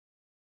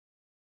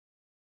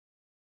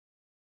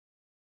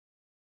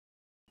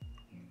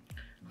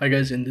Hi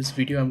guys, in this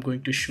video I'm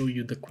going to show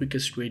you the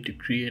quickest way to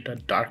create a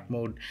dark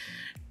mode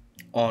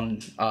on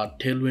a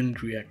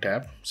Tailwind React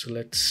app. So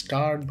let's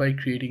start by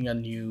creating a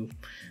new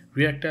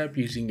React app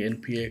using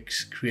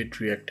npx create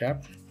React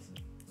app,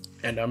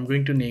 and I'm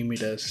going to name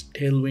it as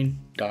Tailwind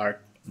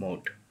Dark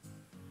Mode.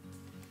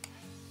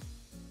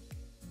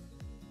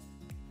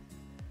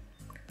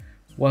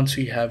 Once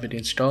we have it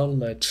installed,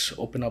 let's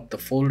open up the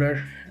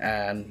folder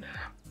and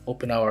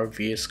open our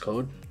VS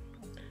Code.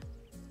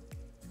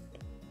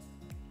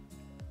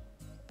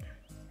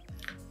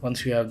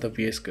 Once we have the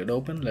VS Code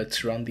open,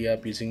 let's run the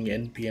app using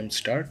npm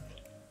start.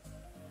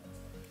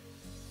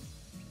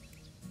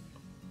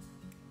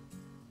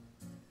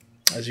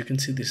 As you can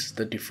see, this is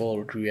the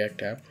default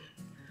React app.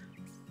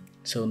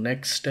 So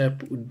next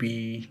step would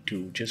be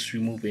to just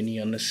remove any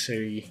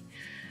unnecessary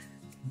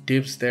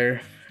divs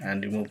there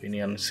and remove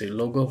any unnecessary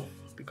logo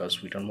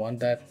because we don't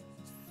want that.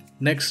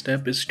 Next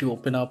step is to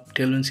open up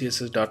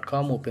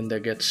tailwindcss.com, open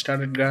the get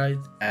started guide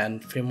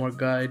and framework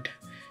guide.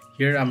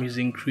 Here I'm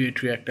using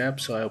create React app,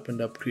 so I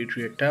opened up create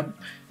React app.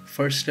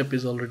 First step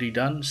is already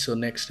done, so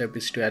next step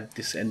is to add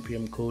this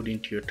npm code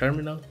into your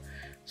terminal.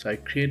 So I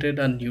created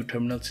a new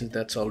terminal since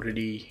that's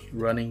already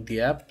running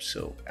the app,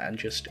 so and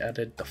just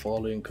added the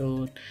following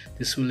code.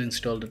 This will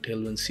install the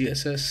Tailwind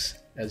CSS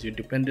as your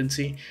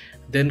dependency.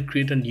 Then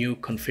create a new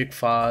config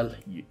file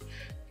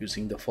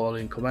using the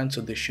following command.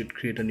 So this should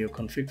create a new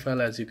config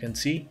file, as you can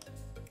see.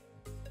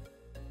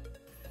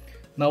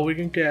 Now we're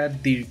going to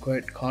add the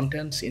required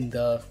contents in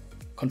the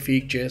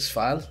config.js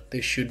file.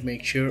 This should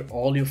make sure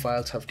all your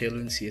files have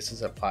Tailwind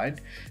CSS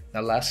applied.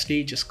 Now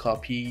lastly, just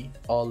copy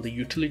all the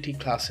utility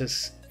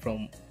classes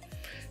from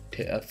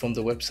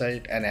the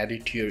website and add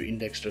it to your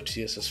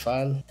index.css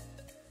file.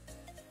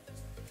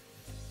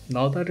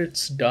 Now that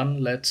it's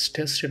done, let's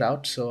test it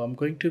out. So I'm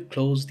going to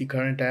close the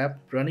current app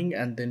running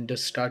and then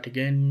just start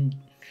again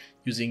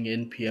using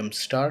npm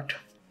start.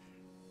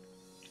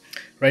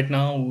 Right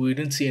now we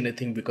didn't see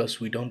anything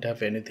because we don't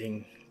have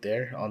anything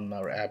there on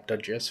our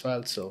app.js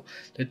file. So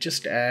let's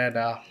just add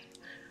a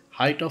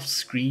height of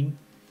screen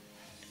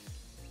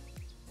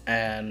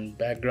and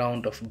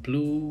background of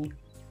blue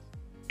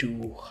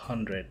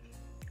 200.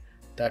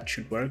 That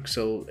should work.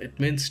 So it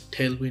means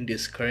Tailwind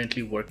is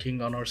currently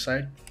working on our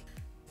side.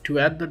 To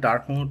add the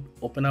dark mode,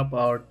 open up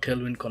our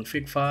Tailwind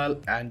config file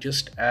and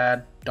just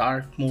add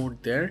dark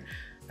mode there.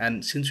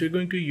 And since we're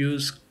going to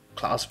use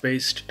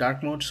class-based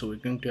dark mode, so we're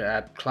going to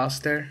add class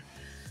there.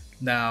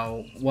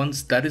 Now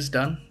once that is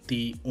done,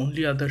 the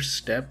only other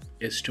step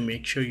is to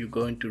make sure you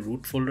go into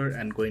root folder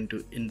and go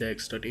into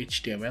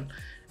index.html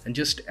and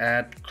just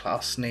add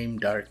class name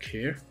dark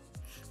here.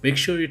 Make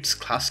sure it's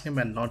class name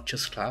and not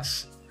just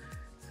class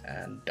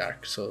and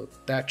dark. So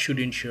that should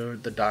ensure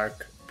the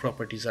dark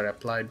properties are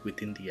applied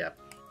within the app.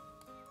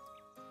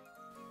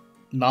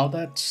 Now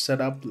that's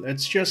set up,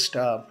 let's just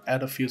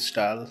add a few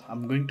styles.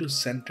 I'm going to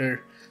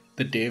center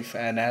the div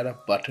and add a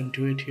button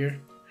to it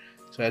here.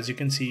 So as you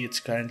can see, it's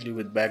currently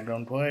with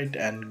background white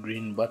and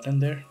green button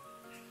there.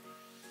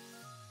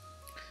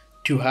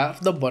 To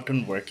have the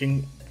button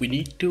working, we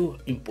need to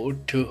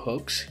import two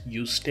hooks,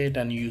 use state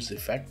and use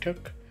effect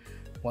hook.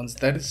 Once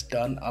that is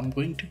done, I'm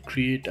going to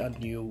create a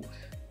new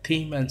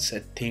theme and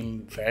set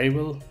theme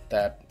variable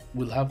that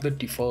will have the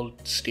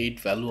default state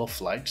value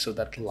of light, so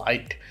that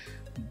light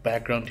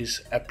background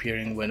is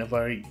appearing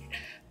whenever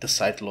the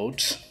site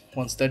loads.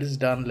 Once that is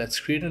done, let's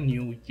create a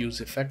new use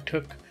effect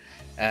hook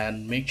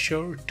and make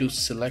sure to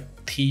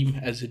select theme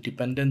as a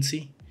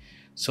dependency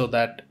so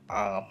that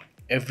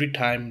every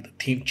time the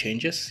theme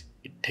changes,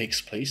 it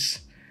takes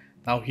place.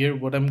 Now here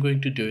what I'm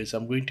going to do is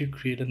I'm going to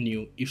create a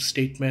new if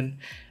statement,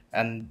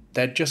 and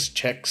that just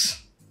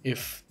checks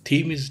if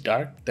theme is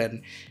dark,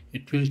 then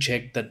it will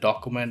check the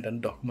document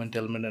and document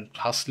element and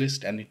class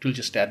list, and it will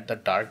just add the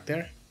dark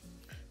there.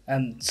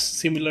 And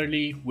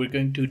similarly, we're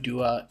going to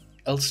do a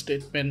else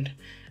statement,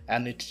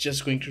 and it's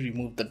just going to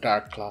remove the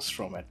dark class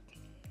from it.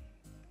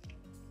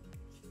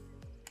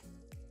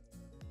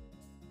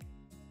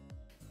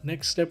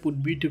 Next step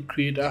would be to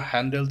create a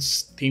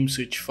handles theme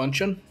switch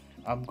function.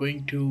 I'm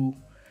going to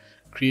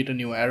create a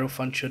new arrow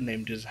function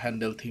named as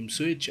handle theme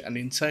switch, and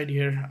inside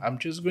here I'm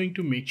just going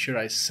to make sure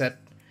I set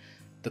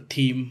the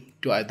theme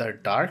to either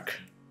dark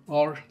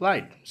or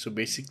light. So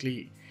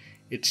basically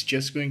it's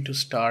just going to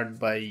start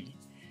by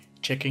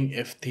checking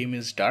if theme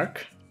is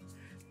dark,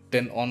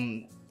 then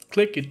on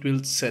click it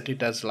will set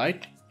it as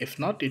light. If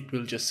not, it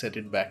will just set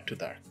it back to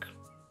dark.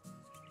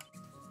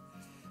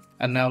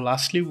 And now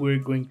lastly, we're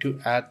going to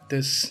add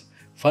this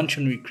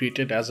function we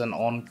created as an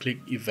on click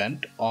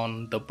event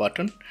on the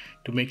button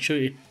to make sure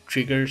it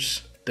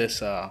triggers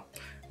this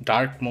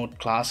dark mode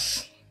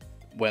class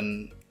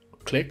when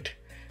clicked.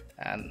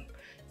 And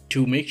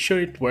to make sure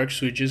it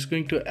works, we're just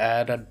going to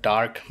add a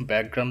dark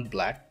background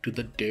black to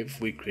the div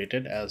we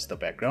created as the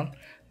background.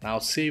 Now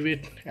save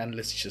it and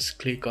let's just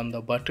click on the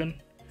button,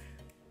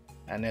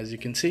 and as you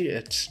can see,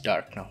 it's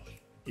dark now.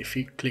 If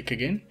you click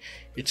again,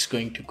 it's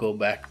going to go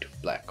back to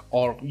black,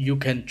 or you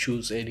can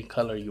choose any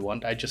color you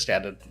want. I just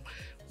added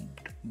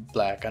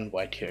black and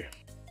white here.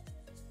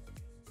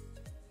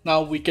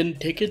 Now we can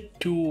take it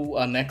to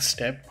a next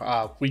step.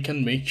 We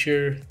can make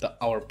sure that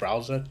our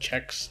browser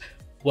checks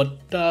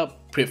what the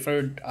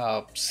preferred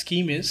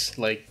scheme is.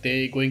 Like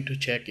they're going to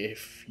check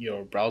if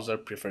your browser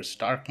prefers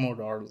dark mode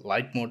or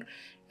light mode,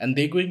 and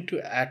they're going to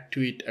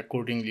activate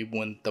accordingly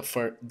when the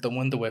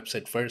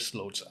website first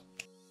loads up.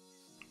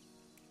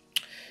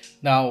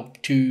 Now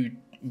to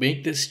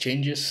make these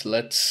changes,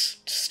 let's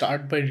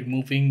start by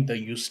removing the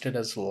useState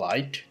as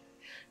light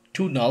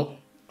to null.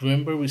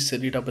 Remember, we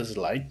set it up as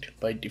light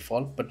by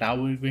default, but now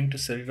we're going to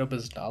set it up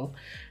as null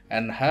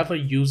and have a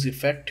use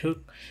effect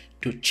hook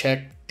to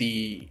check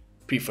the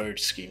preferred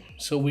scheme.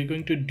 So we're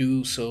going to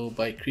do so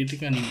by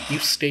creating a new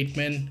if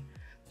statement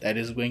that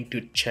is going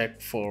to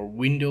check for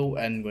window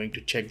and going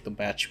to check the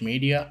match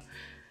media,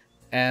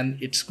 and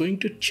it's going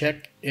to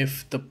check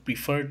if the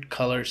preferred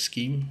color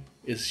scheme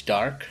is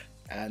dark,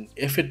 and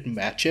if it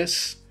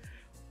matches,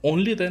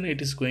 only then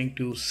it is going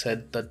to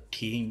set the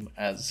theme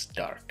as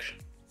dark.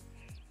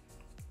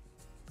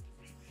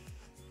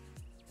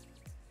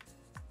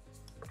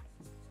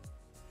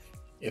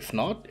 If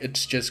not,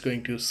 it's just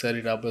going to set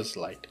it up as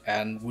light,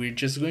 and we're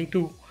just going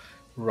to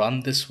run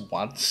this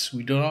once.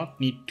 We do not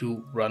need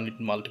to run it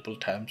multiple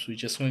times. We're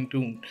just going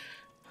to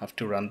have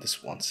to run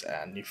this once,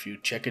 and if you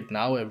check it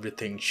now,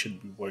 everything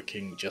should be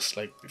working just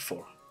like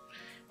before.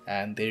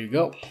 And there you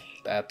go.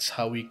 That's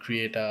how we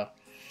create a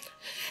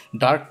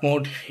dark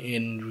mode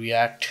in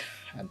React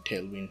and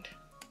Tailwind.